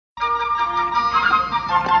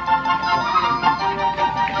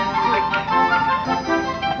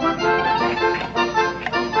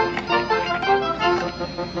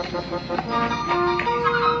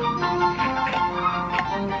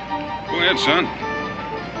ahead, son.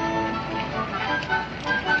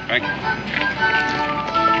 Thank you.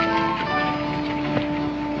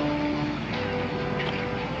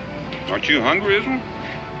 Aren't you hungry, Izzy?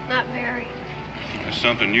 Not very. That's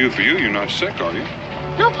something new for you. You're not sick, are you?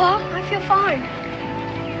 No, Pa. I feel fine.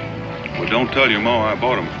 Well, don't tell your ma I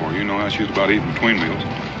bought them for you. You know how she's about eating between meals.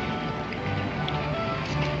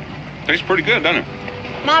 Tastes pretty good, doesn't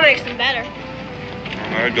it? Ma makes them better.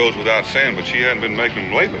 Well, it goes without saying, but she hadn't been making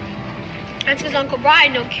them lately. That's because Uncle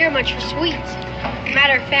Brian don't care much for sweets.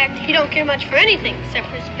 Matter of fact, he don't care much for anything except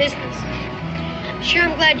for his business. Sure,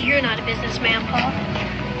 I'm glad you're not a businessman, Pa.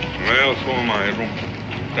 Well, so am I, Israel.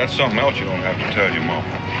 That's something else you don't have to tell your mom.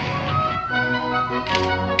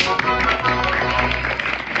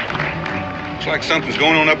 Looks like something's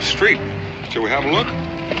going on up the street. Shall we have a look?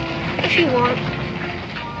 If you want.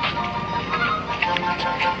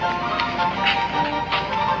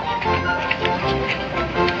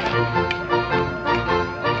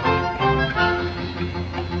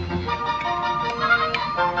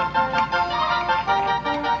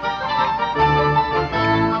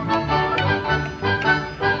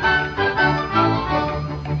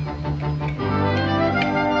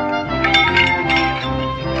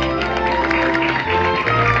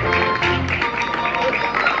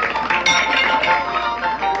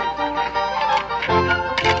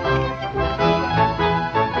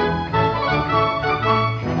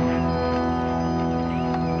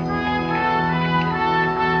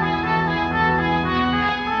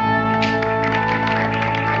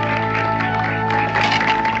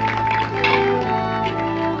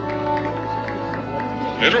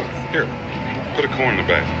 Israel, here. Put a corn in the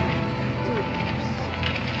bag.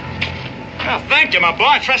 Oh, thank you, my boy.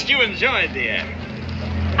 I trust you enjoyed the act.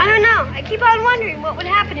 I don't know. I keep on wondering what would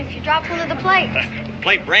happen if you dropped one of the plates. The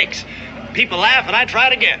plate breaks. People laugh, and I try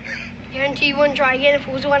it again. Guarantee you wouldn't try again if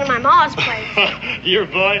it was one of my ma's plates. Your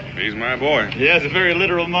boy? He's my boy. He has a very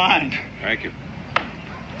literal mind. Thank you.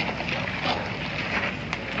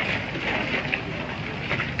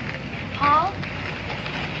 Paul?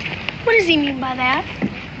 What does he mean by that?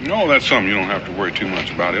 No, that's something you don't have to worry too much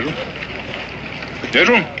about, Israel.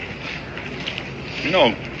 Israel? You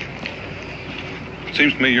know, it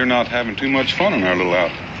seems to me you're not having too much fun in our little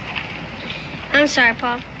outfit. I'm sorry,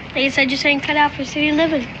 Paul. I guess I just ain't cut out for city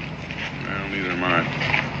living. Well, neither am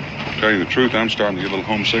I. To tell you the truth, I'm starting to get a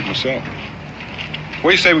little homesick myself. What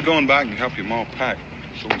do you say we go on back and help your mom pack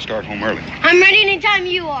so we can start home early? I'm ready anytime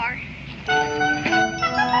you are.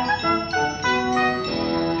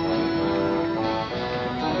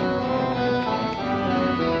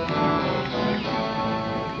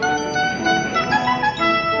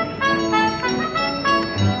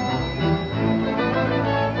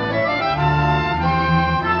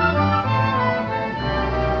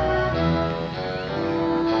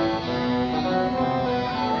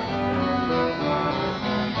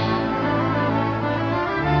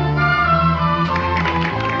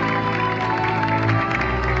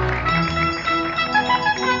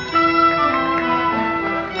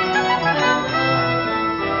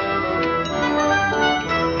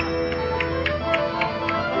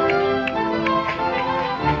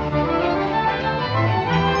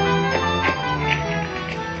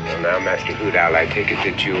 Master Hoodowl, I take it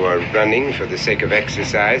that you are running for the sake of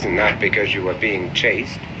exercise and not because you are being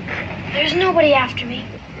chased. There's nobody after me.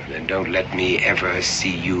 Well, then don't let me ever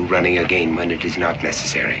see you running again when it is not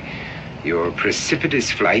necessary. Your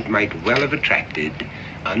precipitous flight might well have attracted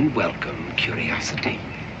unwelcome curiosity.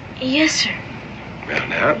 Yes, sir. Well,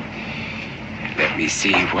 now, let me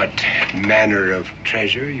see what manner of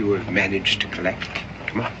treasure you have managed to collect.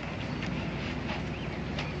 Come on.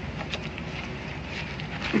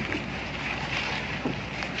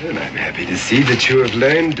 And I'm happy to see that you have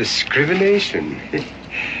learned discrimination.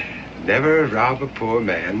 Never rob a poor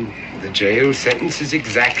man. The jail sentence is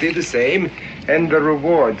exactly the same, and the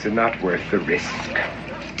rewards are not worth the risk.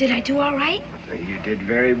 Did I do all right? You did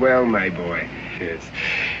very well, my boy. Yes.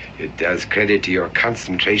 It does credit to your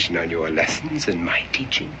concentration on your lessons and my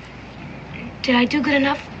teaching. Did I do good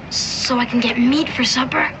enough so I can get meat for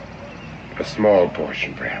supper? A small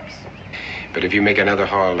portion, perhaps. But if you make another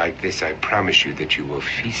haul like this, I promise you that you will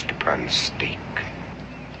feast upon steak.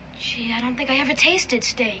 Gee, I don't think I ever tasted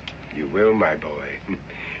steak. You will, my boy.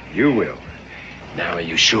 You will. Now, are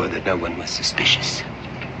you sure that no one was suspicious?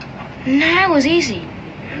 Nah, it was easy.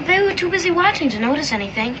 They were too busy watching to notice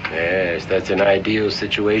anything. Yes, that's an ideal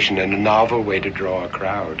situation and a novel way to draw a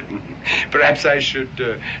crowd. Perhaps I should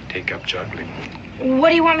take up juggling. What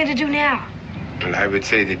do you want me to do now? Well, I would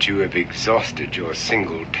say that you have exhausted your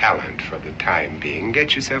single talent for the time being.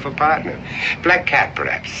 Get yourself a partner. Black Cat,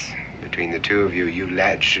 perhaps. Between the two of you, you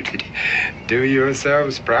lads should do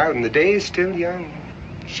yourselves proud, and the day is still young.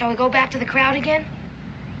 Shall we go back to the crowd again?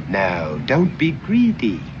 Now, don't be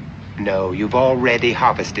greedy. No, you've already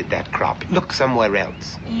harvested that crop. Look somewhere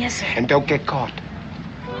else. Yes, sir. And don't get caught.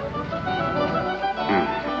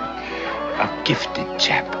 A gifted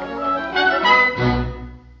chap.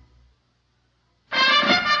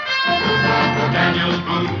 Daniel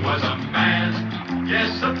Boone was a man,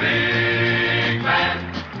 yes, a big man.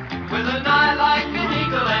 With an eye like an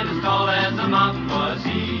eagle and as tall as a mountain was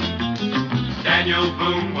he. Daniel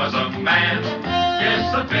Boone was a man,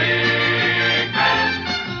 yes, a big man.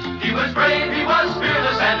 He was brave, he was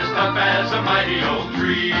fearless, and as tough as a mighty oak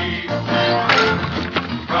tree.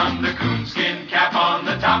 From the coonskin cap on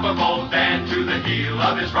the top of old Dan to the heel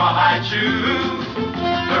of his rawhide shoe,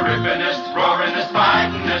 the rippinest, roaringest,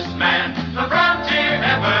 fightingest man the frontier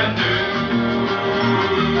ever knew.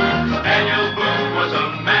 Daniel Boone was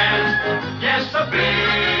a man, yes, a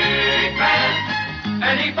big man,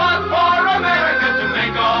 and he fought for America to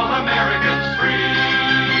make all Americans free.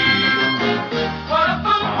 What a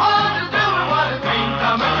Boone was to do and what a clean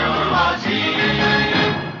comer was he.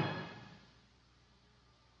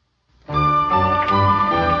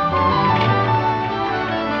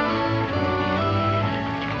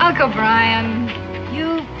 Uncle Brian,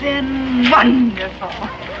 you've been wonderful.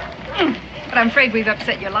 But I'm afraid we've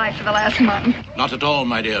upset your life for the last month. Not at all,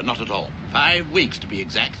 my dear, not at all. 5 weeks, to be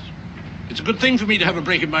exact. It's a good thing for me to have a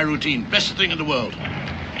break in my routine. Best thing in the world.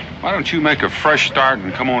 Why don't you make a fresh start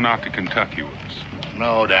and come on out to Kentucky with us?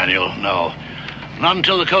 No, Daniel, no. Not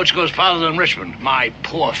until the coach goes farther than Richmond. My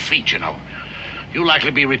poor feet, you know. You'll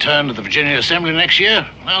likely be returned to the Virginia Assembly next year.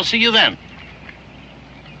 I'll see you then.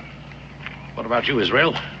 What about you,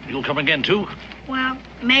 Israel? You'll come again, too? Well,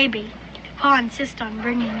 maybe. Pa insists on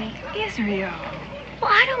bringing me. Israel.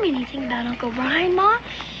 Well, I don't mean anything about Uncle Brian, Ma.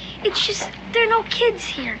 It's just there are no kids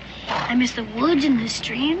here. I miss the woods and the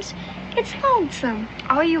streams. It's lonesome.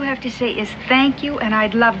 All you have to say is thank you, and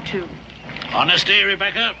I'd love to. Honesty,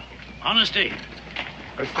 Rebecca. Honesty.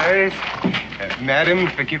 Upstairs. Madam,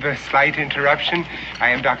 forgive a slight interruption. I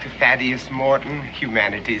am Dr. Thaddeus Morton,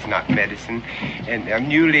 humanities, not medicine, and I'm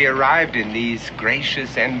newly arrived in these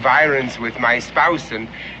gracious environs with my spouse and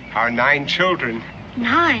our 9 children.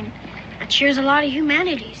 9? That sure is a lot of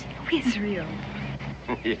humanities. Israel.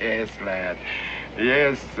 Yes, lad.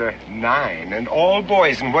 Yes, 9, and all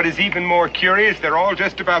boys. And what is even more curious, they're all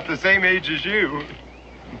just about the same age as you.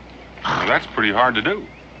 Well, that's pretty hard to do.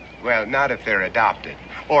 Well, not if they're adopted.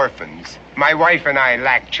 Orphans. My wife and I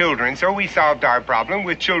lacked children, so we solved our problem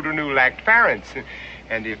with children who lacked parents.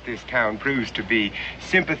 And if this town proves to be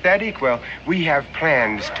sympathetic, well, we have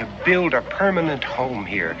plans to build a permanent home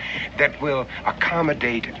here that will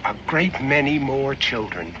accommodate a great many more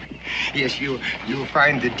children. Yes, you'll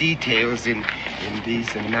find the details in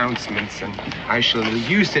these announcements, and I shall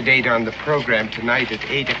elucidate on the program tonight at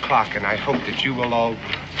 8 o'clock, and I hope that you will all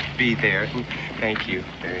be there. Thank you.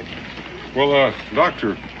 Well,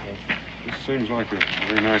 Doctor, this seems like a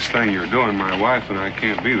very nice thing you're doing. My wife and I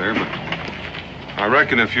can't be there, but I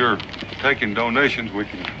reckon if you're taking donations, we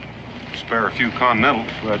can spare a few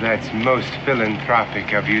Continentals. Well, that's most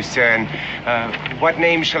philanthropic of you, sir. And what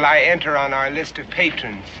name shall I enter on our list of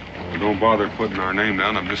patrons? Well, don't bother putting our name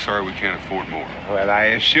down. I'm just sorry we can't afford more. Well, I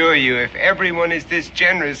assure you, if everyone is this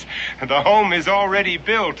generous, the home is already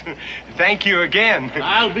built. Thank you again.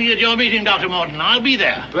 I'll be at your meeting, Dr. Morton. I'll be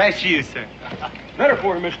there. Bless you, sir. Better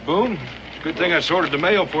for you, Mr. Boone. It's a good thing I sorted the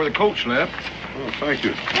mail before the coach left. Oh, thank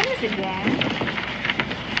you. What is it, Dad?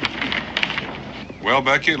 Well,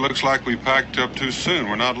 Becky, it looks like we packed up too soon.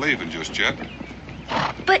 We're not leaving just yet.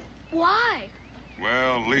 But why?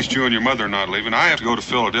 Well, at least you and your mother are not leaving. I have to go to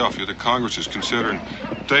Philadelphia. The Congress is considering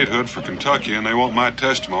statehood for Kentucky, and they want my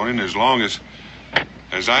testimony. And as long as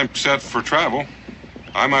I'm set for travel,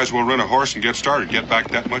 I might as well rent a horse and get started, get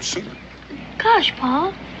back that much sooner. Gosh,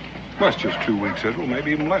 Pa. Well, it's just 2 weeks, Israel,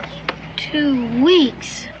 maybe even less. 2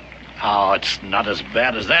 weeks. Oh, it's not as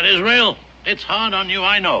bad as that, Israel. It's hard on you,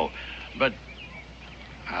 I know. But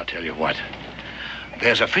I'll tell you what.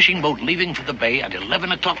 There's a fishing boat leaving for the bay at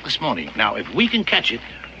 11 o'clock this morning. Now, if we can catch it,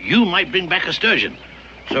 you might bring back a sturgeon.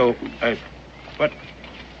 So, what?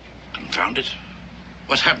 Confound it.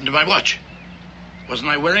 What's happened to my watch? Wasn't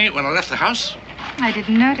I wearing it when I left the house? I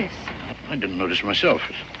didn't notice. I didn't notice myself.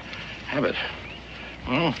 Habit.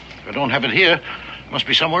 Well, if I don't have it here, it must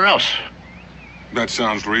be somewhere else. That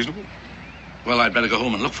sounds reasonable. Well, I'd better go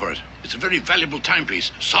home and look for it. It's a very valuable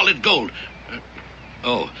timepiece. Solid gold.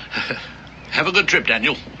 Have a good trip,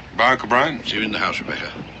 Daniel. Bye, Uncle Brian. See you in the house,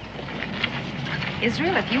 Rebecca.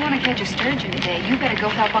 Israel, if you want to catch a sturgeon today, you better go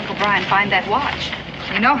help Uncle Brian find that watch.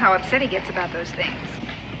 You know how upset he gets about those things.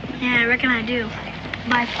 Yeah, I reckon I do.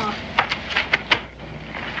 Bye, Pa.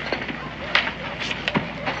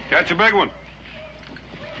 Catch a big one.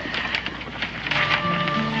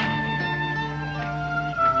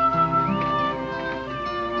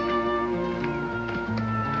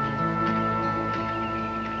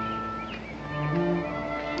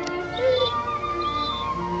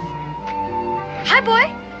 Hi, boy.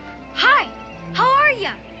 Hi. How are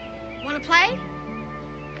ya? Want to play?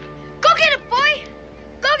 Go get it, boy.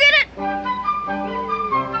 Go get it.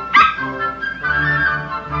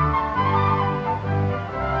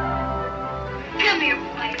 Come here,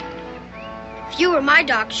 boy. If you were my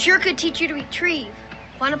dog, sure could teach you to retrieve.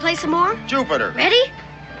 Want to play some more? Jupiter. Ready?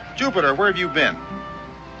 Jupiter, where have you been?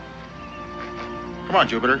 Come on,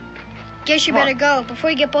 Jupiter. Guess you Come better on. go before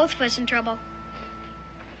you get both of us in trouble.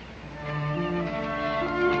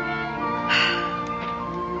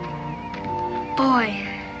 Boy,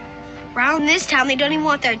 around this town they don't even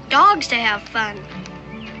want their dogs to have fun.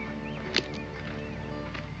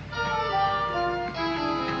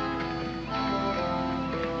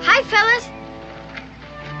 Hi, fellas.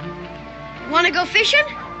 Want to go fishing?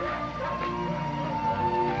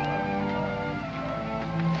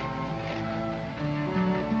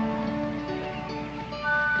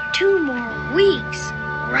 Two more weeks,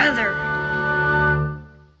 brother.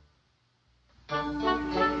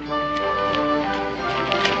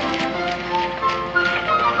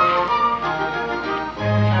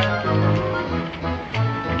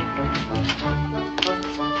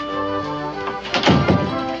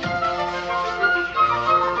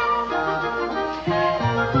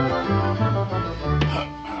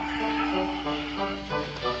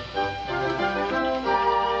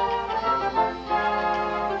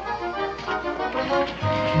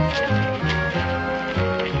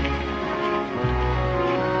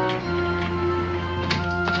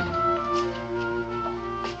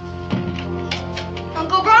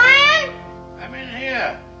 Uncle Brian? I'm in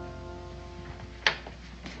here.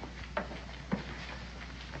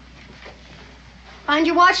 Find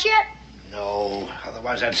your watch yet? No,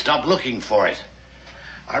 otherwise I'd stop looking for it.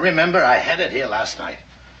 I remember I had it here last night.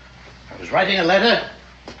 I was writing a letter.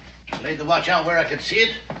 I laid the watch out where I could see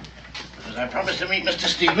it, because I promised to meet Mr.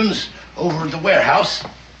 Stevens over at the warehouse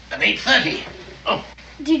at 8:30. Oh,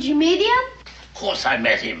 Did you meet him? of course I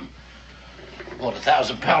met him. Bought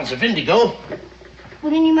 1,000 pounds of indigo.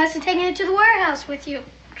 Well, then you must have taken it to the warehouse with you.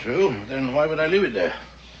 True. Then why would I leave it there?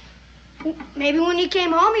 Maybe when you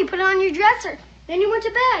came home, you put it on your dresser. Then you went to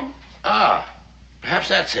bed. Ah, perhaps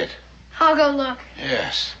that's it. I'll go look.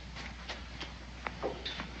 Yes.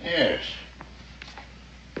 Yes.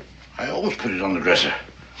 I always put it on the dresser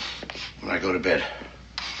when I go to bed.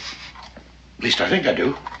 At least I think I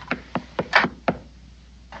do.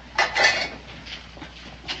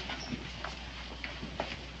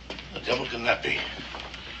 The devil can that be?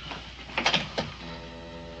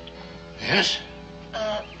 Yes?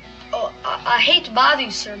 I hate to bother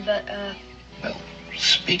you, sir, but, Well,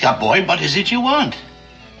 speak up, boy. What is it you want?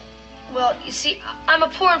 well, you see, I'm a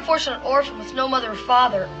poor unfortunate orphan with no mother or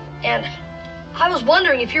father, and I was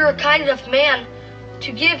wondering if you're a kind enough man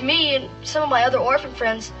to give me and some of my other orphan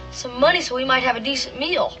friends some money so we might have a decent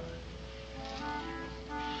meal.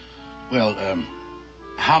 Well,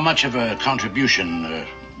 how much of a contribution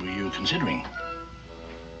were you considering?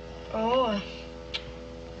 Oh,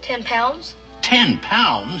 10 pounds? 10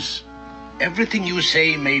 pounds? Everything you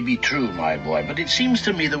say may be true, my boy, but it seems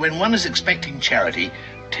to me that when one is expecting charity,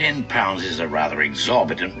 10 pounds is a rather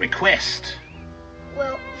exorbitant request.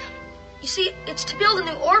 Well, you see, it's to build a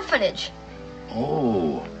new orphanage.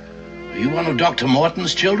 Oh, are you one of Dr.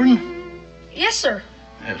 Morton's children? Yes, sir.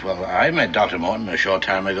 Yes, well, I met Dr. Morton a short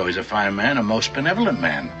time ago. He's a fine man, a most benevolent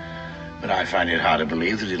man. But I find it hard to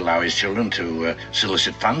believe that he'd allow his children to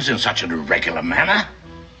solicit funds in such an irregular manner.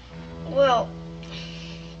 Well,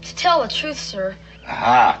 to tell the truth, sir.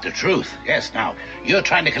 Aha, the truth. Yes, now, you're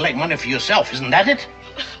trying to collect money for yourself, isn't that it?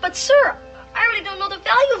 But, sir, I really don't know the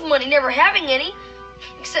value of money, never having any.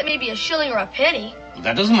 Except maybe a shilling or a penny.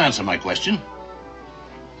 That doesn't answer my question.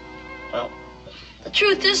 Well, the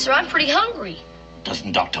truth is, sir, I'm pretty hungry.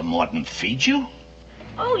 Doesn't Dr. Morton feed you?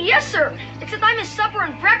 Oh, yes, sir. Except I miss supper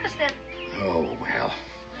and breakfast and... Oh, well,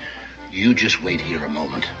 you just wait here a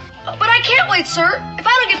moment. But I can't wait, sir. If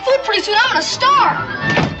I don't get food pretty soon, I'm gonna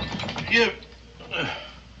starve. You...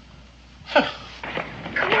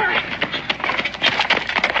 Come on.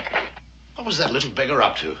 What was that little beggar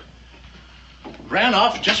up to? Ran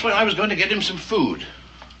off just when I was going to get him some food.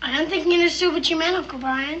 I don't think you understood what you meant, Uncle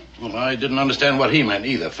Brian. Well, I didn't understand what he meant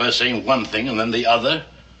either. First saying one thing and then the other.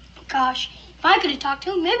 Gosh, If I could have talked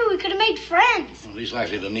to him, maybe we could have made friends. Well, he's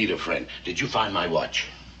likely to need a friend. Did you find my watch?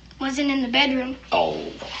 Wasn't in the bedroom.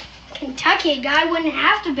 Oh. Kentucky guy wouldn't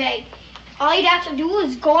have to beg. All he'd have to do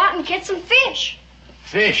is go out and get some fish.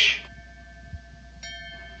 Fish?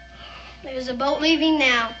 There's a boat leaving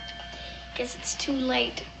now. Guess it's too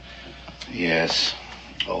late. Yes.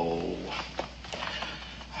 Oh.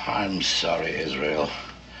 I'm sorry, Israel.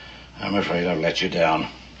 I'm afraid I've let you down.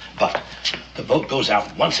 But the boat goes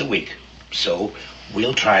out once a week, so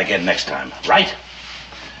we'll try again next time, right?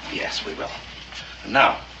 Yes, we will.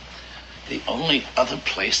 Now, the only other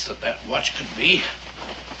place that watch could be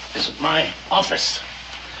is at my office.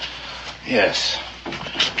 Yes.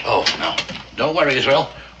 Oh, no. Don't worry, Israel.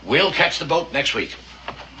 We'll catch the boat next week.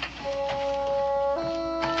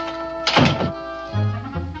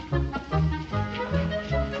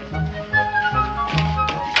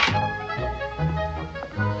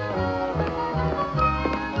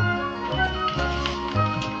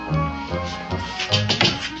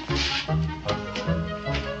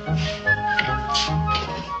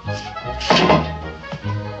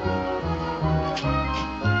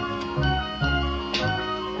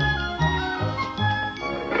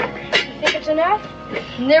 Enough?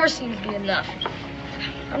 Never seems to be enough.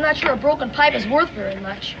 I'm not sure a broken pipe is worth very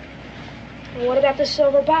much. And what about the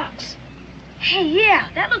silver box? Hey, yeah,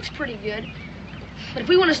 that looks pretty good. But if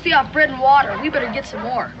we want to stay off bread and water, we better get some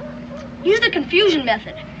more. Use the confusion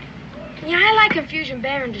method. Yeah, I like confusion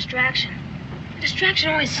better than distraction. Distraction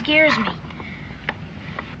always scares me.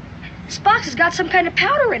 This box has got some kind of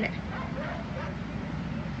powder in it.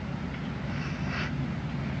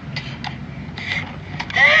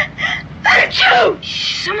 Achoo!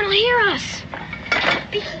 Shh, someone will hear us.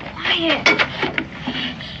 Be quiet.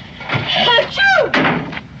 Achoo!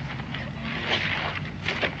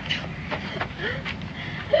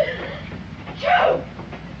 Achoo!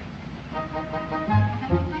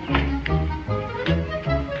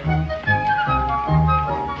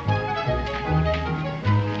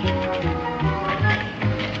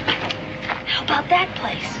 How about that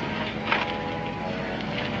place?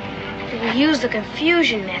 We'll use the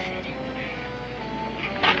confusion method.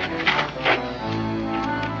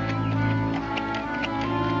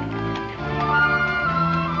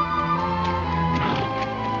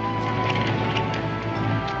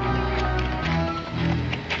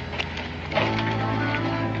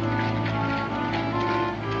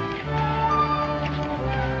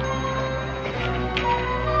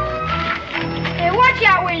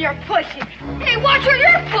 You're pushing. Hey, watch where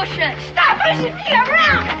you're pushing. Stop pushing me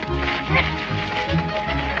around.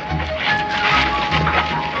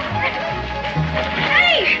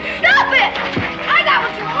 Hey, stop it. I got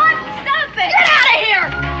what you want. Stop it. Get out of here.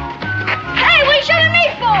 Hey, what are you shooting me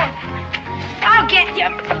for? I'll get you.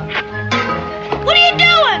 What are you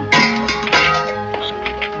doing?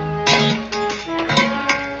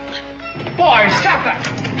 Boy, stop that.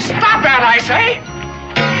 Stop that, I say.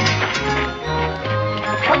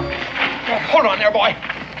 Hold on there, boy.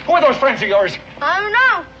 Who are those friends of yours? I don't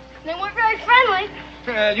know. They weren't very friendly.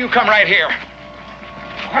 You come right here.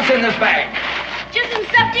 What's in this bag? Just some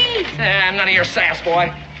stuff to eat. None of your sass,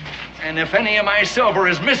 boy. And if any of my silver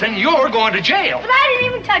is missing, you're going to jail. But I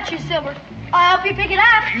didn't even touch your silver. I'll help you pick it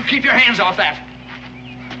up. You keep your hands off that.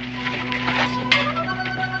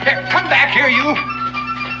 Here, come back here, you.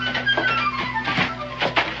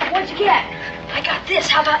 What'd you get? I got this.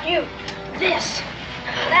 How about you? This.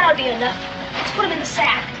 That'll be enough. Let's put them in the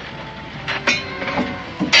sack.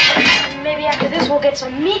 Maybe after this we'll get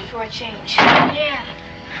some meat for a change. Yeah.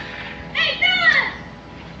 Hey, Phyllis!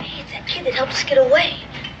 Hey, it's that kid that helped us get away.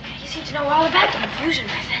 He seems to know all about the confusion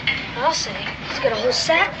method. I'll say. He's got a whole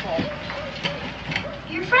sack full.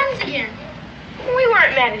 You're friends again. We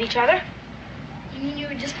weren't mad at each other. You mean you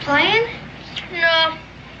were just playing? No,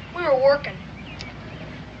 we were working.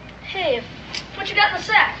 Hey, what you got in the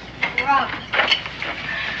sack? Rob.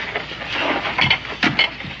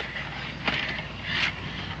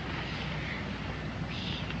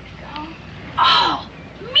 Oh,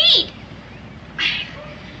 meat!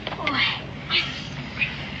 Boy.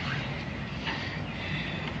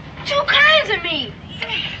 2 kinds of meat.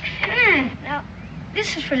 Now,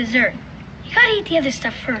 this is for dessert. You gotta eat the other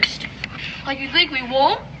stuff first. Like you think we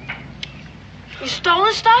won't? You stole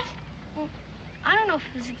the stuff? Well, I don't know if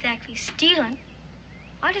it was exactly stealing.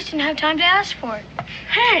 I just didn't have time to ask for it.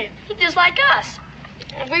 Hey, he's just like us.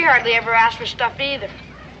 We hardly ever ask for stuff either.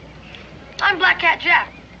 I'm Black Cat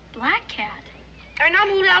Jack. Black Cat? And I'm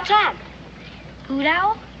Hoot Owl Tom. Hoot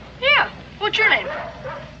Owl? Yeah. What's your name?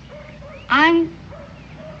 I'm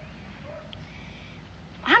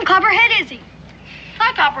Copperhead Izzy.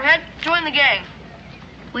 Hi, Copperhead. Join the gang.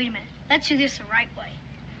 Wait a minute. Let's do this the right way.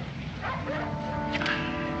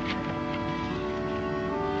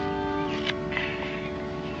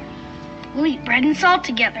 We'll eat bread and salt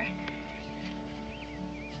together.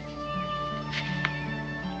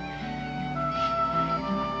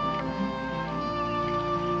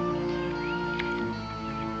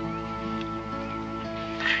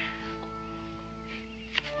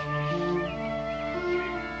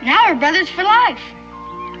 Now we're brothers for life.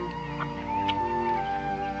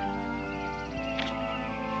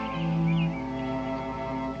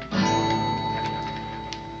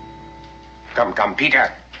 Come,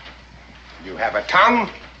 Peter. You have a tongue.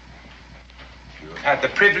 You've had the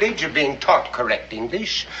privilege of being taught correct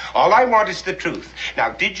English. All I want is the truth. Now,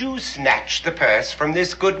 did you snatch the purse from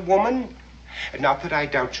this good woman? Not that I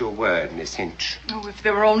doubt your word, Miss Hinch. Oh, if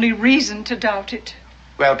there were only reason to doubt it.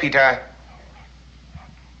 Well, Peter.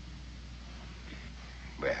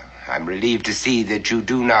 Well, I'm relieved to see that you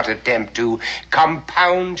do not attempt to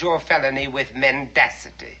compound your felony with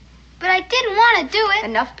mendacity. But I didn't want to do it.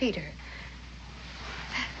 Enough, Peter.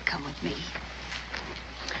 Come with me.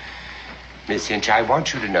 Miss Hinch, I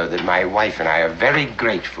want you to know that my wife and I are very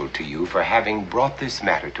grateful to you for having brought this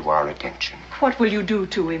matter to our attention. What will you do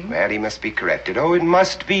to him? Well, he must be corrected. Oh, it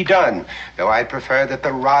must be done. Though I prefer that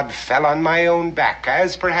the rod fell on my own back,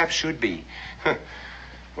 as perhaps should be.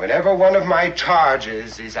 Whenever one of my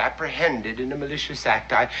charges is apprehended in a malicious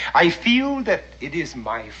act, I feel that it is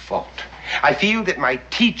my fault. I feel that my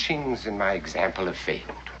teachings and my example have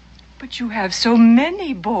failed. But you have so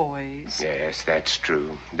many boys. Yes, that's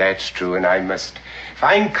true. That's true, and I must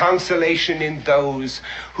find consolation in those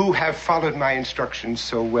who have followed my instructions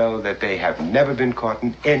so well that they have never been caught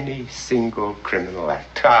in any single criminal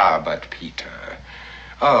act. Ah, but Peter,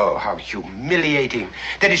 oh, how humiliating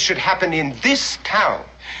that it should happen in this town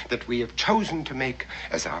that we have chosen to make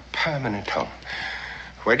as our permanent home,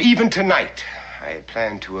 where even tonight I had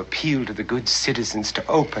planned to appeal to the good citizens to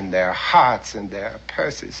open their hearts and their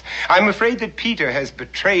purses. I'm afraid that Peter has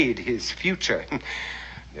betrayed his future.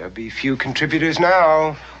 There'll be few contributors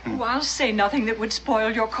now. Oh, I'll say nothing that would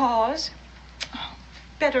spoil your cause.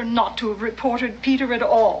 Better not to have reported Peter at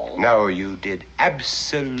all. No, you did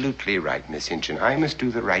absolutely right, Miss Hinch, and I must do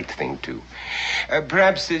the right thing, too.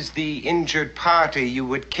 Perhaps as the injured party, you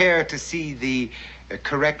would care to see the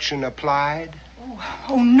correction applied?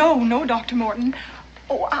 Oh, no, Dr. Morton.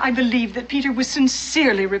 Oh, I believe that Peter was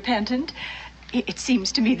sincerely repentant. It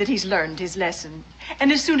seems to me that he's learned his lesson.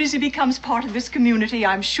 And as soon as he becomes part of this community,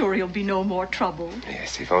 I'm sure he'll be no more trouble.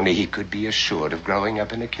 Yes, if only he could be assured of growing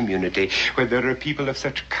up in a community where there are people of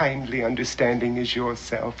such kindly understanding as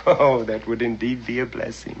yourself. Oh, that would indeed be a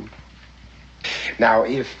blessing. Now,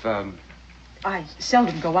 if, I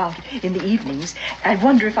seldom go out in the evenings. I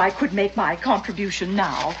wonder if I could make my contribution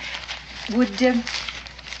now. Would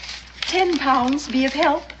 £10 be of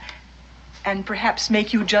help? And perhaps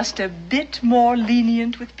make you just a bit more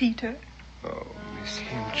lenient with Peter? Oh, Miss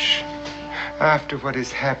Hinch, after what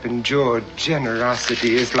has happened, your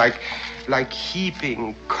generosity is like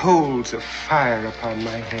heaping coals of fire upon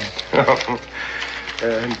my head.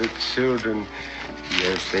 And the children,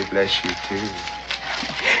 yes, they bless you too.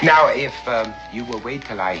 Now, if you will wait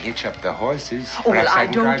till I hitch up the horses, oh, well, I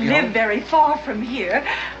can don't drive you live home. very far from here.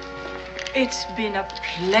 It's been a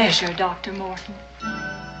pleasure, Dr. Morton.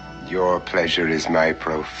 Your pleasure is my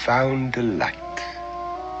profound delight.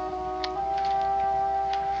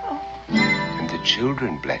 Oh. And the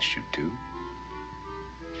children bless you, too.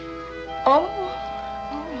 Oh.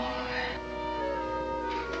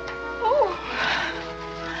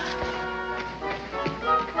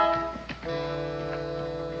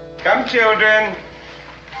 Come, children.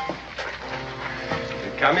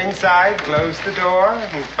 Come inside, close the door,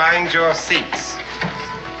 and find your seats.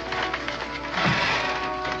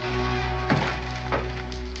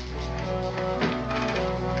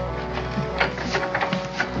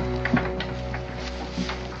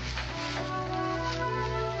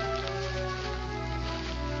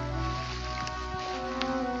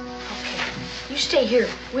 You stay here.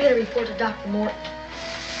 We gotta report to Dr. Morton.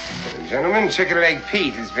 Gentlemen, Chicken-Leg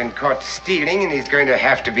Pete has been caught stealing, and he's going to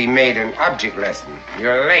have to be made an object lesson.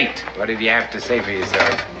 You're late. What did you have to say for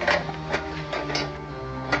yourself?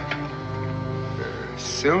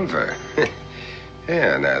 Silver.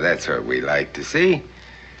 Yeah, now that's what we like to see.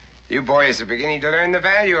 You boys are beginning to learn the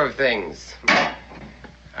value of things.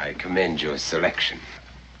 I commend your selection.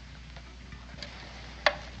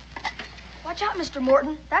 Watch out, Mr.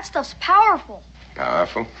 Morton. That stuff's powerful.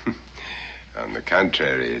 Powerful? On the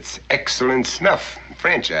contrary, it's excellent snuff.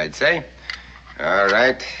 French, I'd say. All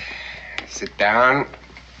right. Sit down.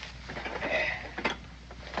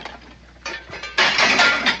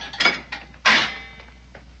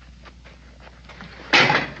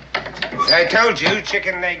 I told you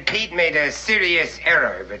Chicken Leg Pete made a serious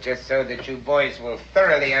error, but just so that you boys will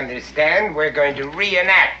thoroughly understand, we're going to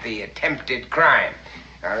reenact the attempted crime.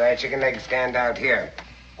 All right, Chicken Leg, stand out here.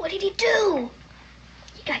 What did he do?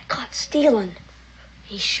 He got caught stealing.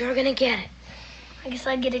 He's sure gonna get it. I guess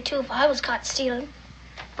I'd get it too if I was caught stealing.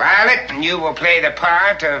 Violet, you will play the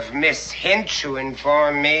part of Miss Hinch, who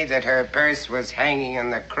informed me that her purse was hanging on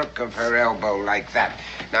the crook of her elbow like that.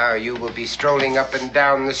 Now you will be strolling up and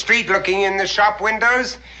down the street looking in the shop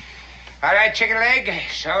windows. All right, Chicken Leg,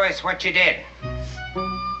 show us what you did.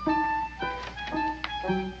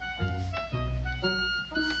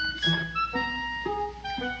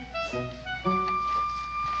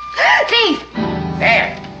 Thief!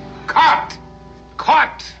 There. Caught.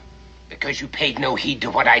 Caught. Because you paid no heed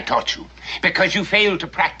to what I taught you. Because you failed to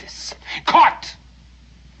practice. Caught.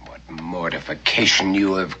 What mortification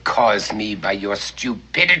you have caused me by your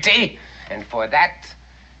stupidity. And for that,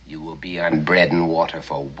 you will be on bread and water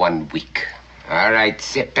for 1 week. All right,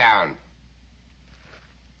 sit down.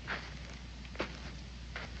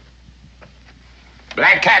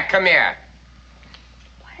 Black Cat, come here.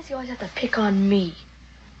 Why does he always have to pick on me?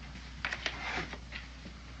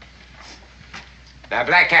 Now,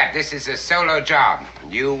 Black Cat, this is a solo job.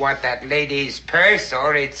 You want that lady's purse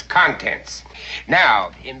or its contents.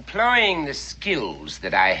 Now, employing the skills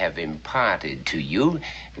that I have imparted to you,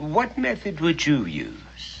 what method would you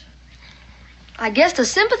use? I guess the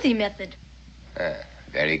sympathy method.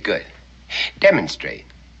 Very good. Demonstrate.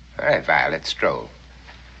 All right, Violet, stroll.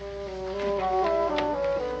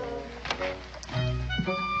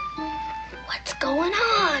 What's going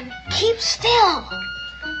on? Keep still.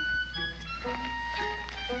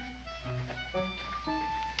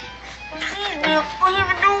 I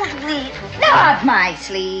have a nosebleed. Not my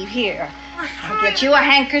sleeve. Here. I'll get you a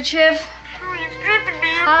handkerchief.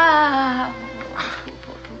 Ah.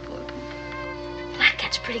 Black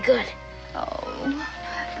Cat's pretty good. Oh.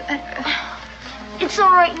 It's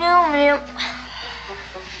all right now, ma'am.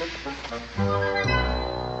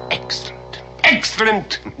 Excellent.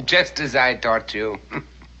 Excellent. Just as I taught you.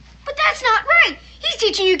 But that's not right. He's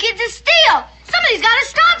teaching you kids to steal. Somebody's got to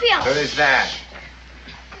stop him. What is that?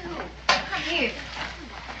 Here.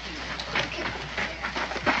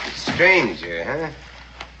 Stranger, huh?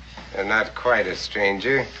 Well, not quite a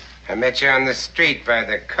stranger. I met you on the street by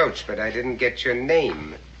the coach, but I didn't get your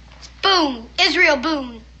name. Boone. Israel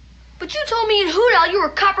Boone. But you told me in Hoot Owl you were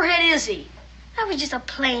Copperhead Izzy. That was just a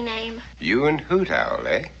play name. You and Hoot Owl,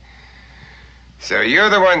 eh? So you're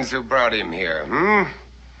the ones who brought him here,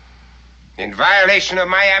 In violation of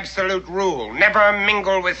my absolute rule, never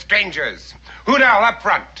mingle with strangers. Hoot Owl up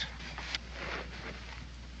front.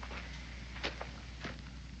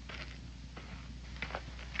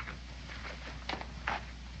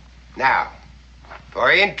 Now,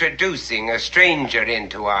 for introducing a stranger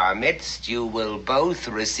into our midst, you will both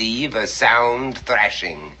receive a sound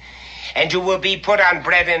thrashing. And you will be put on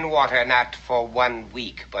bread and water not for 1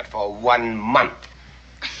 week, but for 1 month.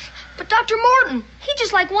 But Dr. Morton, he's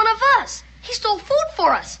just like one of us. He stole food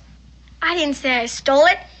for us. I didn't say I stole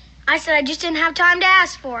it. I said I just didn't have time to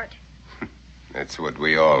ask for it. That's what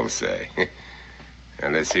we all say. Now,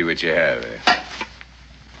 let's see what you have there.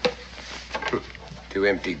 2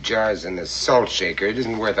 empty jars and a salt shaker. It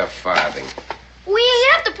isn't worth a farthing. We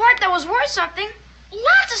have the part that was worth something.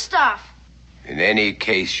 Lots of stuff. In any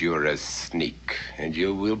case, you're a sneak, and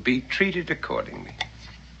you will be treated accordingly.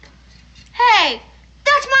 Hey,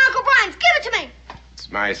 that's my Uncle Brian's. Give it to me. It's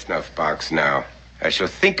my snuff box now. I shall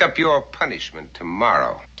think up your punishment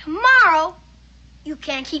tomorrow. Tomorrow? You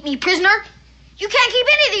can't keep me prisoner. You can't keep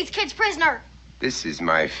any of these kids prisoner. This is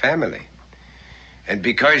my family. And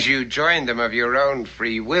because you joined them of your own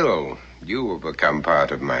free will, you will become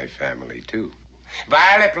part of my family, too.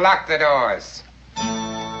 Violet, lock the doors.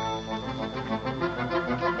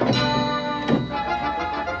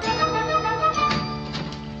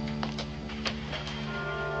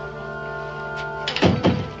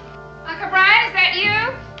 Uncle Brian, is that you?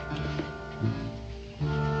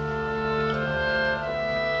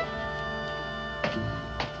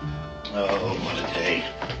 Oh, what a day.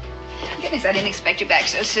 Goodness, I didn't expect you back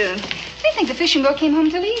so soon. I think the fishing boat came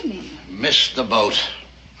home till evening. Missed the boat.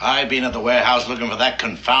 I've been at the warehouse looking for that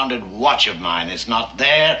confounded watch of mine. It's not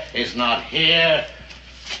there. It's not here.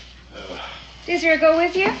 Did Israel go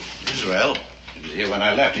with you? Israel? He was here when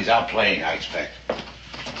I left. He's out playing, I expect.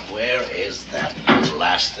 Where is that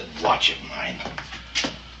blasted watch of mine?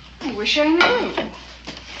 I wish I knew.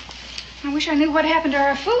 I wish I knew what happened to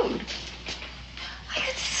our food. I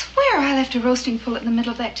could swear I left a roasting pullet in the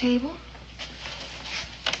middle of that table.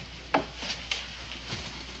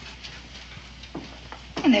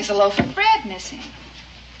 And And there's a loaf of bread missing.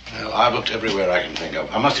 Well, I've looked everywhere I can think of.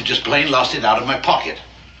 I must have just plain lost it out of my pocket.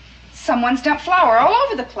 Someone's dumped flour all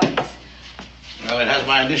over the place. Well, it has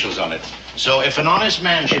my initials on it. So if an honest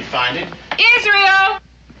man should find it... Israel!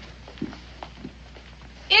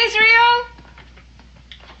 Israel?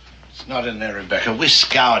 It's not in there, Rebecca. We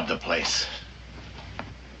scoured the place.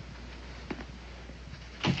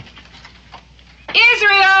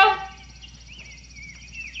 Israel!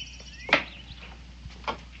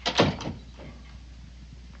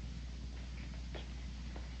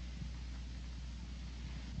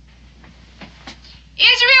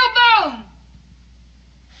 Israel Boone!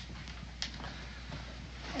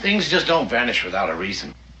 Things just don't vanish without a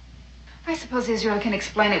reason. I suppose Israel can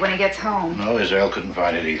explain it when he gets home. No, Israel couldn't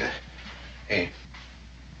find it either. Hey,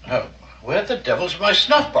 where the devil's my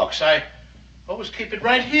snuff box? I always keep it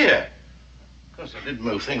right here. Of course, I did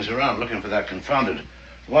move things around looking for that confounded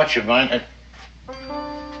watch of mine.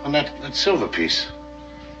 And that silver piece.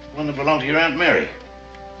 The one that belonged to your Aunt Mary.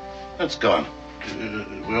 That's gone.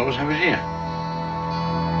 We always have it here.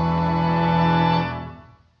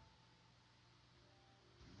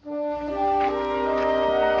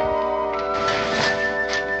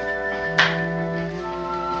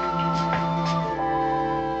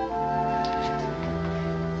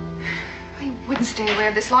 Stay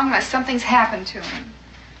away this long unless something's happened to him.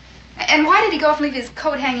 And why did he go off and leave his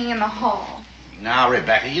coat hanging in the hall? Now,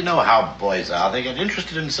 Rebecca, you know how boys are. They get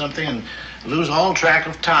interested in something and lose all track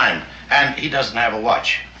of time. And he doesn't have a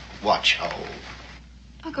watch. Watch, oh.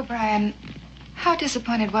 Uncle Brian, how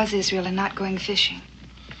disappointed was Israel in not going fishing?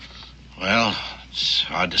 Well, it's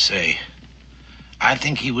hard to say. I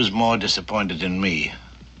think he was more disappointed in me.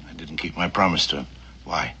 I didn't keep my promise to him.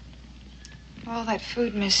 Why? All that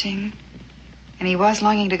food missing. And he was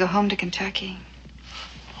longing to go home to Kentucky.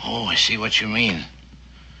 Oh, I see what you mean.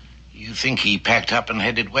 You think he packed up and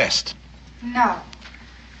headed west? No.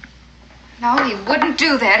 No, he wouldn't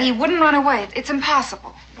do that. He wouldn't run away. It's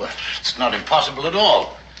impossible. Well, it's not impossible at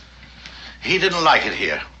all. He didn't like it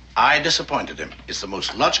here. I disappointed him. It's the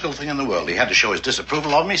most logical thing in the world. He had to show his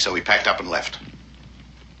disapproval of me, so he packed up and left.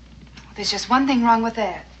 There's just one thing wrong with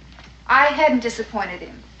that. I hadn't disappointed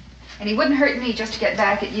him. And he wouldn't hurt me just to get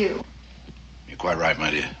back at you. You're quite right, my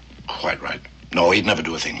dear. Quite right. No, he'd never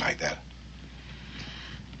do a thing like that.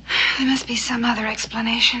 There must be some other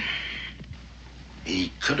explanation.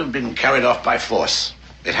 He could have been carried off by force.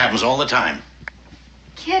 It happens all the time.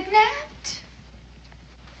 Kidnapped?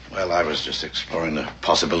 Well, I was just exploring the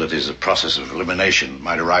possibilities a process of elimination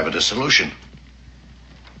might arrive at a solution.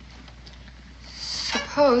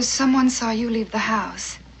 Suppose someone saw you leave the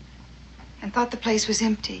house and thought the place was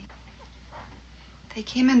empty. They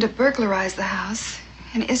came in to burglarize the house,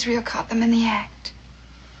 and Israel caught them in the act.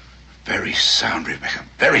 Very sound, Rebecca.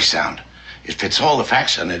 Very sound. It fits all the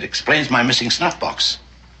facts, and it explains my missing snuff box.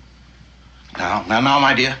 Now,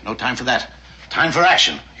 my dear. No time for that. Time for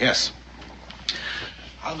action. Yes.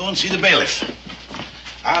 I'll go and see the bailiff.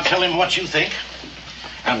 I'll tell him what you think,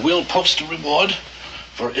 and we'll post a reward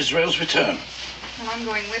for Israel's return. Well, I'm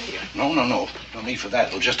going with you. No. No need for that.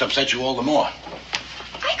 It'll just upset you all the more.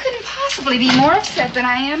 I couldn't possibly be more upset than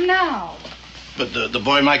I am now. But the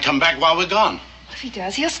boy might come back while we're gone. If he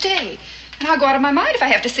does, he'll stay. And I'll go out of my mind if I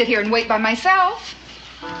have to sit here and wait by myself.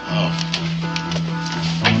 Oh.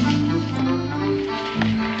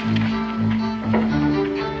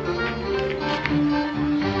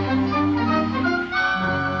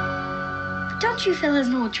 Don't you fellas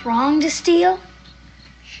know it's wrong to steal?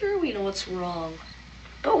 Sure, we know it's wrong.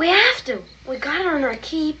 But we have to. We gotta earn our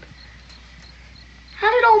keep. How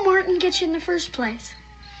did old Martin get you in the first place?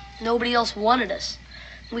 Nobody else wanted us.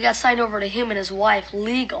 We got signed over to him and his wife,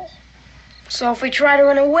 legal. So if we try to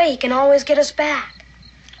run away, he can always get us back.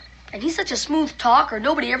 And he's such a smooth talker,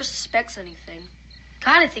 nobody ever suspects anything.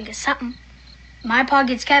 Gotta think of something. My pa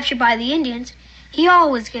gets captured by the Indians. He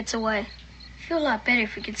always gets away. Feel a lot better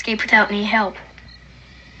if we could escape without any help.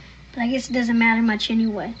 But I guess it doesn't matter much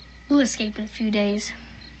anyway. We'll escape in a few days.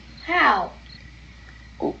 How?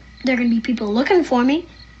 Oh, there are going to be people looking for me.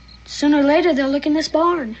 Sooner or later, they'll look in this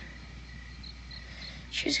barn.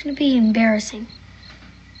 It's just going to be embarrassing.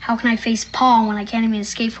 How can I face Pa when I can't even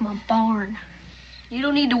escape from a barn? You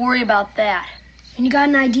don't need to worry about that. And you got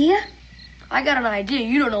an idea? I got an idea.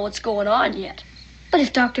 You don't know what's going on yet. But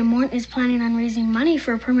if Dr. Morton is planning on raising money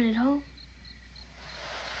for a permanent home...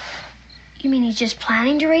 You mean he's just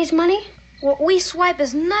planning to raise money? What we swipe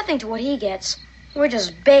is nothing to what he gets. We're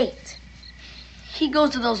just bait. He goes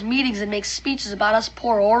to those meetings and makes speeches about us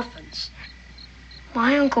poor orphans.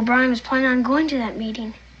 My Uncle Brian was planning on going to that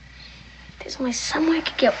meeting. There's only some way I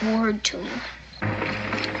could get word to him.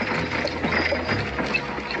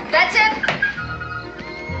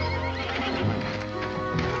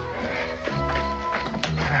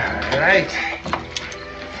 All right.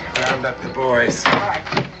 Round up the boys. All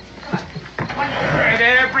right,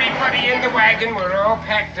 everybody in the wagon. We're all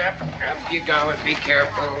packed up. Up you go and be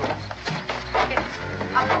careful. There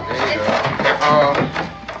you go. Careful.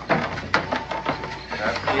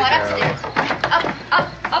 Up you go. Upstairs. Up.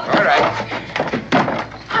 All right.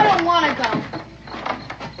 I don't want to go.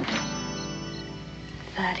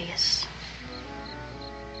 Thaddeus.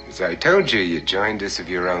 As I told you, you joined us of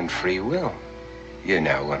your own free will. You're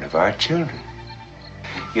now one of our children.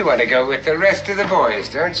 You want to go with the rest of the boys,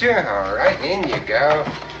 don't you? All right, in you go.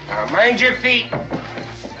 Now, mind your feet.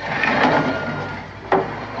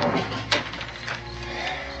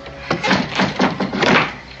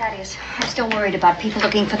 Thaddeus, I'm still worried about people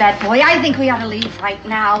looking for that boy. I think we ought to leave right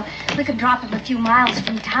now. We could drop him a few miles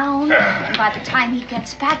from town, and by the time he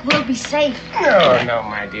gets back, we'll be safe. No,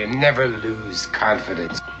 my dear. Never lose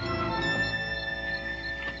confidence.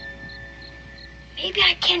 Maybe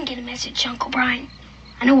I can get a message to Uncle Brian.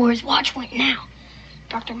 I know where his watch went now.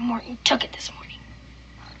 Dr. Morton took it this morning.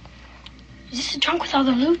 Is this the trunk with all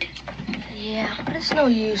the loot? Yeah, but it's no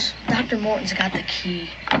use. Dr. Morton's got the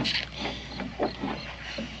key.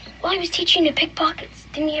 Well, he was teaching you to pick pockets.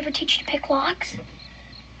 Didn't he ever teach you to pick locks?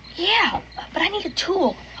 Yeah, but I need a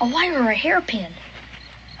tool, a wire or a hairpin.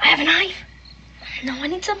 I have a knife. No, I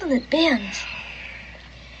need something that bends.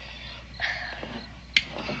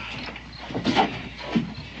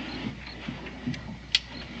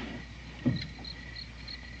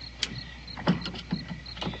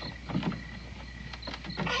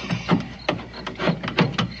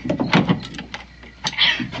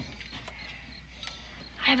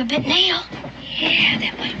 I have a bent nail. Yeah,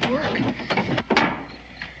 that might work.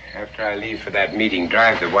 After I leave for that meeting,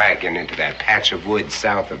 drive the wagon into that patch of woods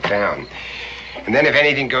south of town. And then if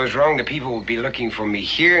anything goes wrong, the people will be looking for me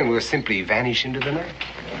here, and we'll simply vanish into the night.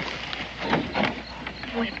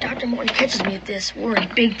 Boy, if Dr. Morton catches me at this, we're in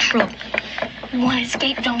big trouble. You want to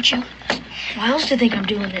escape, don't you? Why else do you think I'm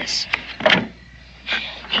doing this?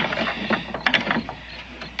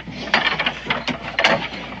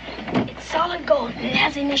 It's solid gold, and it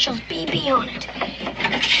has the initials BB on it.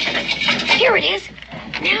 Here it is.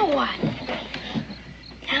 Now what?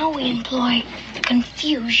 Now we employ the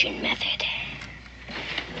confusion method.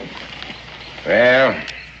 Well,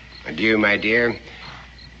 adieu, my dear.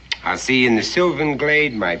 I'll see you in the sylvan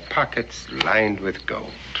glade, my pockets lined with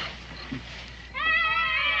gold.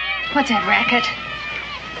 What's that racket?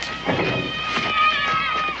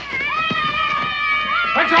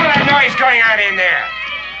 What's all that noise going on in there?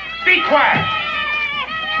 Be quiet.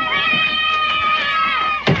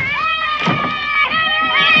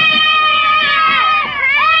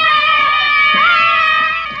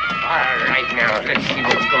 All right, now, let's see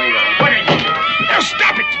what's going on. What are you doing? Now,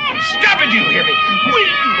 stop it! Stop it, you hear me? Will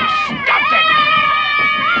you stop that?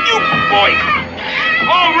 You boy!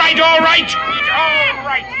 All right.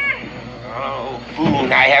 Oh,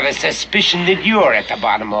 Boone, I have a suspicion that you're at the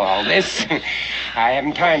bottom of all this. I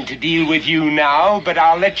haven't time to deal with you now, but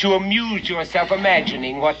I'll let you amuse yourself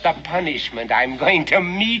imagining what the punishment I'm going to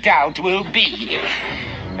mete out will be.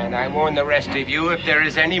 And I warn the rest of you, if there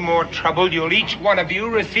is any more trouble, you'll each one of you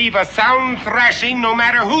receive a sound thrashing, no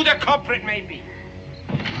matter who the culprit may be.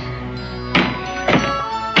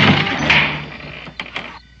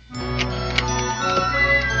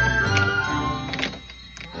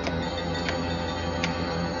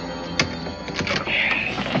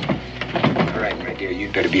 All right, my dear,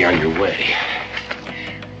 you'd better be on your way.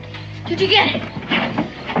 Did you get it?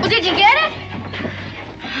 Well, did you get it?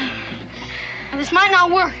 Well, this might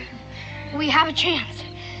not work. We have a chance.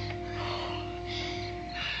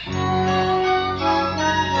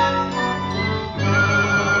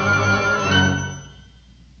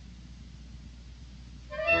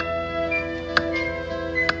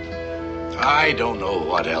 I don't know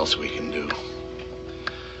what else we can do.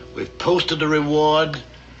 We've posted a reward.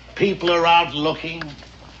 People are out looking.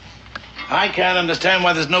 I can't understand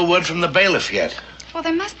why there's no word from the bailiff yet. Well,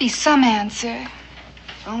 there must be some answer.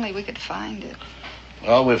 If only we could find it.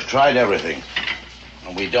 Well, we've tried everything,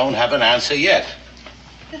 and we don't have an answer yet.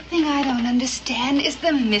 The thing I don't understand is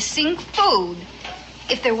the missing food.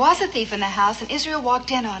 If there was a thief in the house and Israel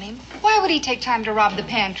walked in on him, why would he take time to rob the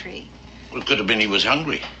pantry? Well, it could have been he was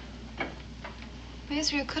hungry.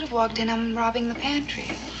 Israel could have walked in on him robbing the pantry.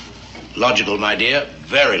 Logical, my dear.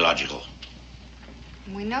 Very logical.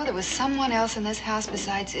 And we know there was someone else in this house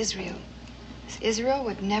besides Israel. Israel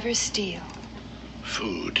would never steal.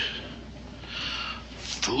 Food.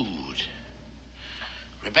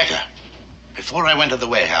 Rebecca, before I went to the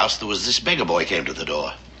warehouse, there was this beggar boy came to the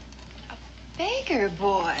door. Beggar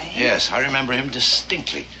boy? Yes, I remember him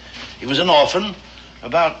distinctly. He was an orphan,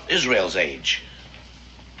 About Israel's age.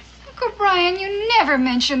 Uncle Brian, you never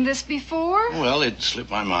mentioned this before. Well, it slipped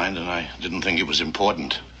my mind, and I didn't think it was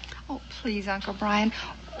important. Oh, please, Uncle Brian.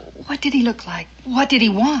 What did he look like? What did he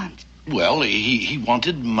want? Well, he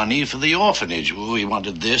wanted money for the orphanage. Oh, he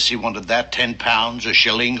wanted this, he wanted that, 10 pounds, a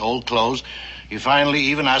shilling, old clothes. He finally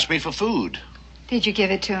even asked me for food. Did you give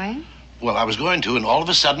it to him? Well, I was going to, and all of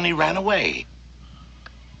a sudden he ran away.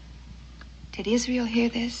 Did Israel hear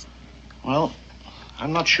this? Well,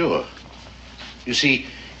 I'm not sure. You see,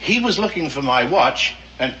 he was looking for my watch,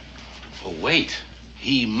 and... Oh, wait.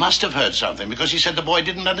 He must have heard something, because he said the boy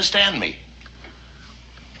didn't understand me.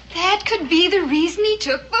 That could be the reason he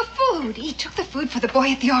took the food. He took the food for the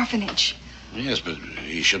boy at the orphanage. Yes, but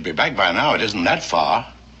he should be back by now. It isn't that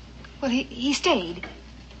far. Well, he stayed.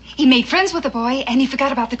 He made friends with the boy, and he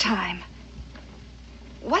forgot about the time.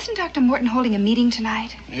 Wasn't Dr. Morton holding a meeting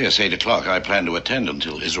tonight? Yes, 8 o'clock. I planned to attend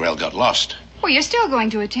until Israel got lost. Well, you're still going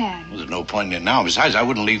to attend. Well, there's no point in it now. Besides, I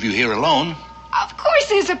wouldn't leave you here alone. Of course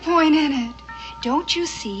there's a point in it. Don't you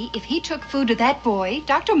see, if he took food to that boy,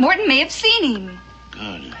 Dr. Morton may have seen him.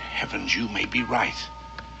 Good heavens, you may be right.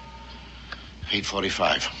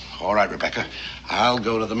 8:45. All right, Rebecca. I'll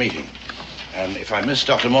go to the meeting. And if I miss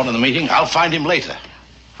Dr. Morton in the meeting, I'll find him later.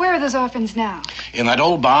 Where are those orphans now? In that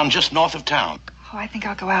old barn just north of town. Oh, I think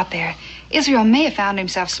I'll go out there. Israel may have found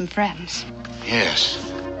himself some friends. Yes.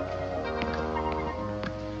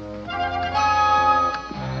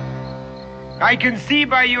 I can see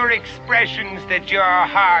by your expressions that your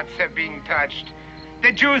hearts have been touched,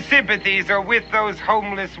 that your sympathies are with those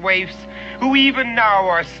homeless waifs who even now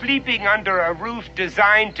are sleeping under a roof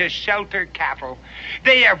designed to shelter cattle.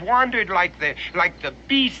 They have wandered like the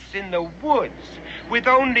beasts in the woods, with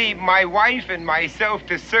only my wife and myself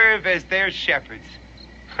to serve as their shepherds.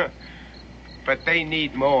 But they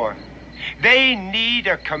need more. They need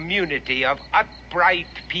a community of upright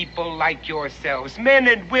people like yourselves, men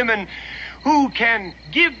and women who can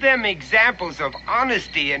give them examples of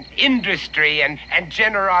honesty and industry and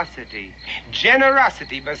generosity.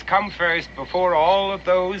 Generosity must come first before all of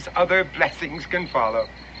those other blessings can follow.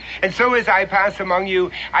 And so as I pass among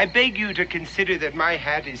you, I beg you to consider that my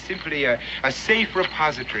hat is simply a safe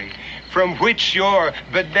repository from which your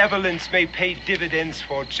benevolence may pay dividends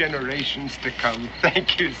for generations to come.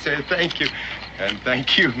 Thank you, sir. Thank you. And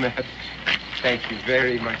thank you, Matt. Thank you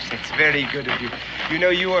very much. That's very good of you. You know,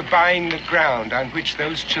 you are buying the ground on which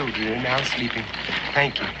those children are now sleeping.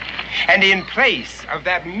 Thank you. And in place of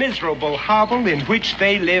that miserable hovel in which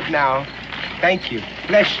they live now, thank you.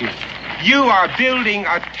 Bless you. You are building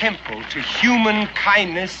a temple to human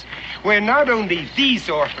kindness where not only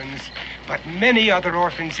these orphans, but many other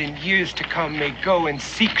orphans in years to come may go and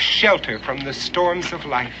seek shelter from the storms of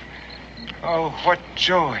life. Oh, what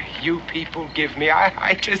joy you people give me.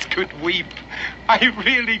 I just could weep. I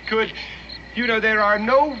really could. You know, there are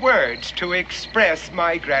no words to express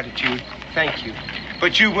my gratitude. Thank you.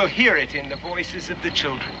 But you will hear it in the voices of the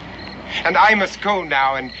children. And I must go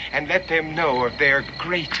now and let them know of their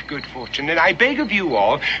great good fortune. And I beg of you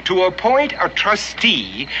all to appoint a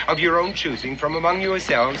trustee of your own choosing from among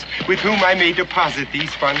yourselves with whom I may deposit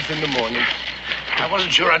these funds in the morning. I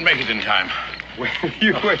wasn't sure I'd make it in time. Well,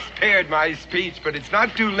 you were spared my speech, but it's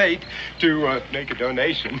not too late to make a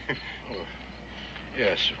donation. Oh,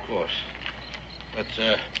 yes, of course. But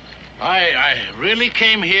I really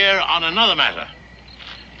came here on another matter.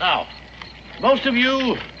 Now, most of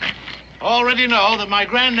you already know that my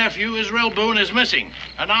grandnephew, Israel Boone, is missing,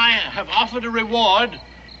 and I have offered a reward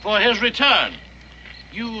for his return.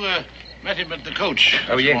 You met him at the coach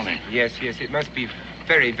this morning. Yes. It must be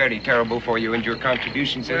very, very terrible for you and your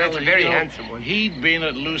contribution, sir. That's a very handsome one. He'd been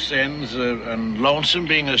at loose ends and lonesome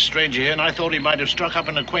being a stranger here, and I thought he might have struck up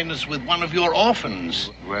an acquaintance with one of your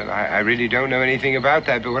orphans. Well, I really don't know anything about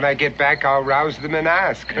that, but when I get back, I'll rouse them and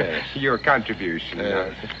ask. Yes. Your contribution.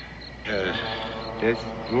 Yes?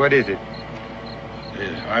 What is it?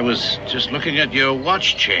 I was just looking at your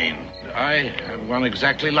watch chain. I have one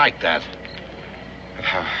exactly like that.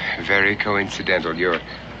 How very coincidental. Your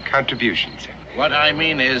contribution, sir. What I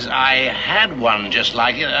mean is I had one just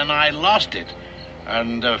like it, and I lost it.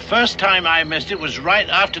 And the first time I missed it was right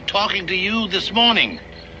after talking to you this morning.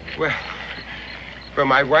 Well,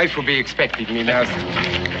 my wife will be expecting me now,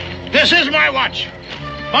 sir. This is my watch.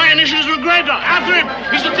 My initials were engraved on. After him!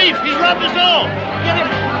 He's a thief! He's robbed us all! Get him!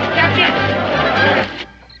 Catch him!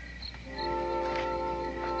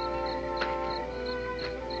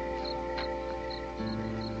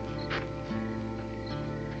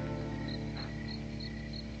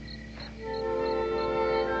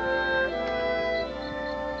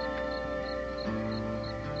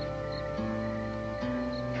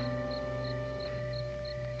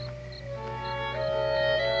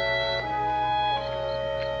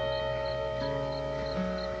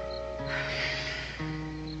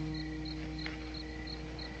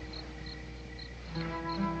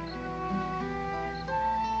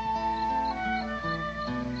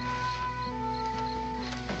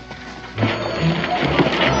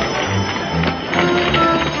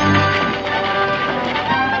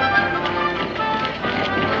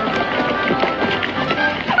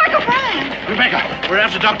 Rebecca, we're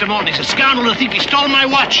after Dr. Morton. He's a scoundrel who thinks he stole my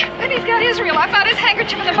watch. And he's got Israel. I found his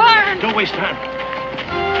handkerchief in the barn. Don't waste time.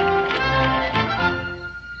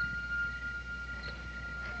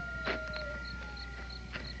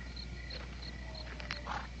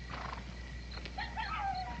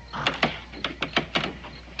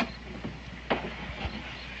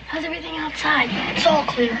 How's everything outside? It's all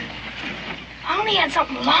clear. I only had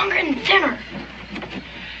something longer and thinner.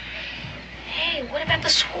 Hey, what about the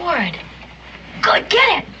sword? Good,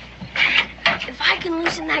 get it! If I can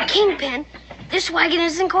loosen that kingpin, this wagon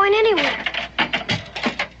isn't going anywhere.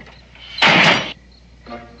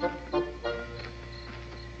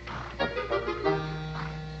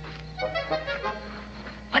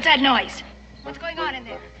 What's that noise? What's going on in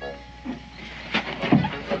there?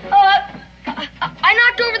 I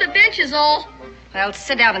knocked over the benches, all. Well,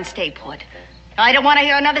 sit down and stay put. I don't want to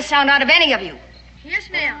hear another sound out of any of you. Yes,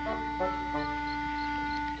 ma'am.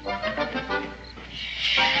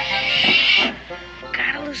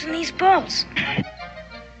 Gotta loosen these bolts.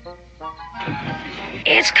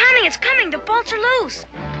 It's coming, it's coming. The bolts are loose.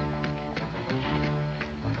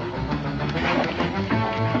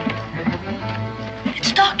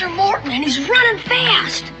 It's Dr. Morton, and he's running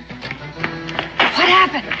fast. What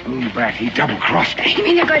happened? Boone brat, he double-crossed me. You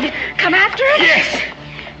mean they're going to come after us? Yes.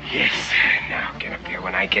 Yes. Now get up there.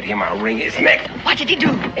 When I get him, I'll wring his neck. What did he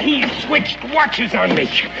do? He switched watches on me.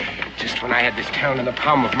 Just when I had this town in the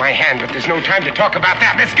palm of my hand, but there's no time to talk about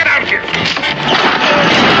that. Let's get out here.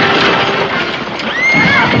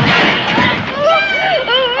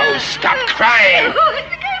 Oh, stop crying.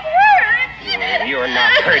 You're not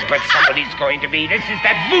hurt, but somebody's going to be. This is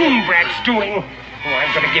that Boone brat's doing. Oh, I'm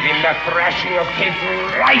going to give him the thrashing of his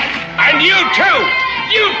life. And you, too.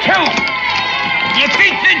 You, too. You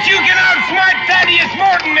think that you can outsmart Thaddeus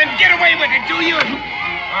Morton and get away with it, do you?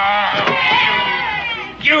 Oh,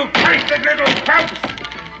 you cursed little pumps.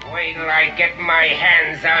 Wait till I get my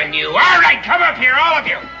hands on you. All right, come up here, all of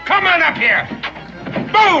you. Come on up here.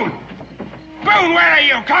 Boone! Boone, where are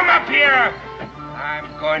you? Come up here. I'm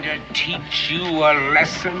going to teach you a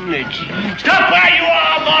lesson that you... Stop where you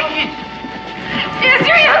are, Morton!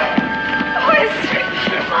 Israel! Oh, Israel!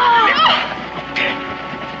 Oh.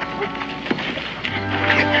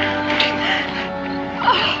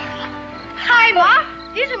 Hi, Ma.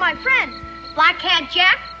 These are my friends. Black Cat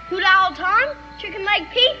Jack, Hoot Owl Tom, Chicken Leg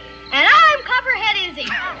Pete, and I'm Copperhead Izzy.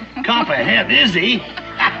 Copperhead, Izzy?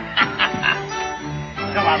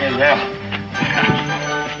 Come on, Israel.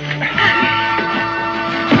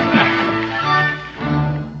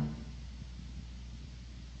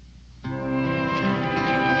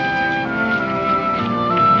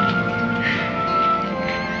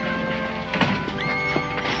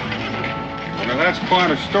 That's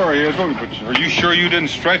quite a story, Israel, but are you sure you didn't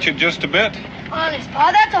stretch it just a bit? Honest,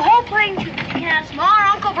 Pa, that's a whole plane trip. You can ask Ma or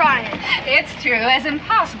Uncle Brian. It's true, as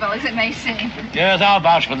impossible as it may seem. Yes, I'll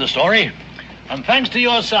vouch for the story. And thanks to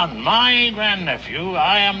your son, my grandnephew,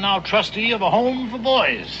 I am now trustee of a home for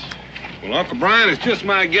boys. Well, Uncle Brian, it's just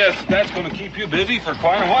my guess that's going to keep you busy for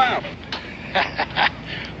quite a while.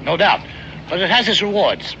 No doubt. But it has its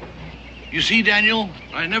rewards. You see, Daniel,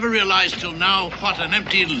 I never realized till now what an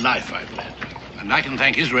empty life I've led. And I can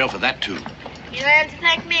thank Israel for that, too. You don't have to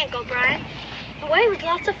thank me, Uncle Brian. The way was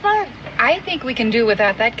lots of fun. I think we can do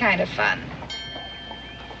without that kind of fun.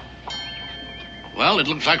 Well, it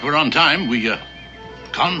looks like we're on time.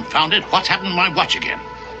 Confound it, what's happened to my watch again?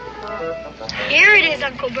 Here it is,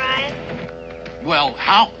 Uncle Brian. Well,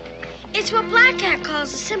 how? It's what Black Cat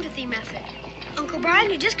calls the sympathy method. Uncle Brian,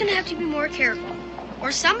 you're just going to have to be more careful,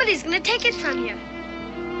 or somebody's going to take it from you.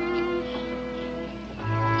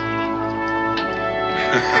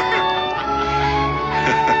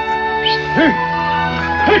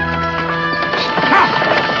 Hey!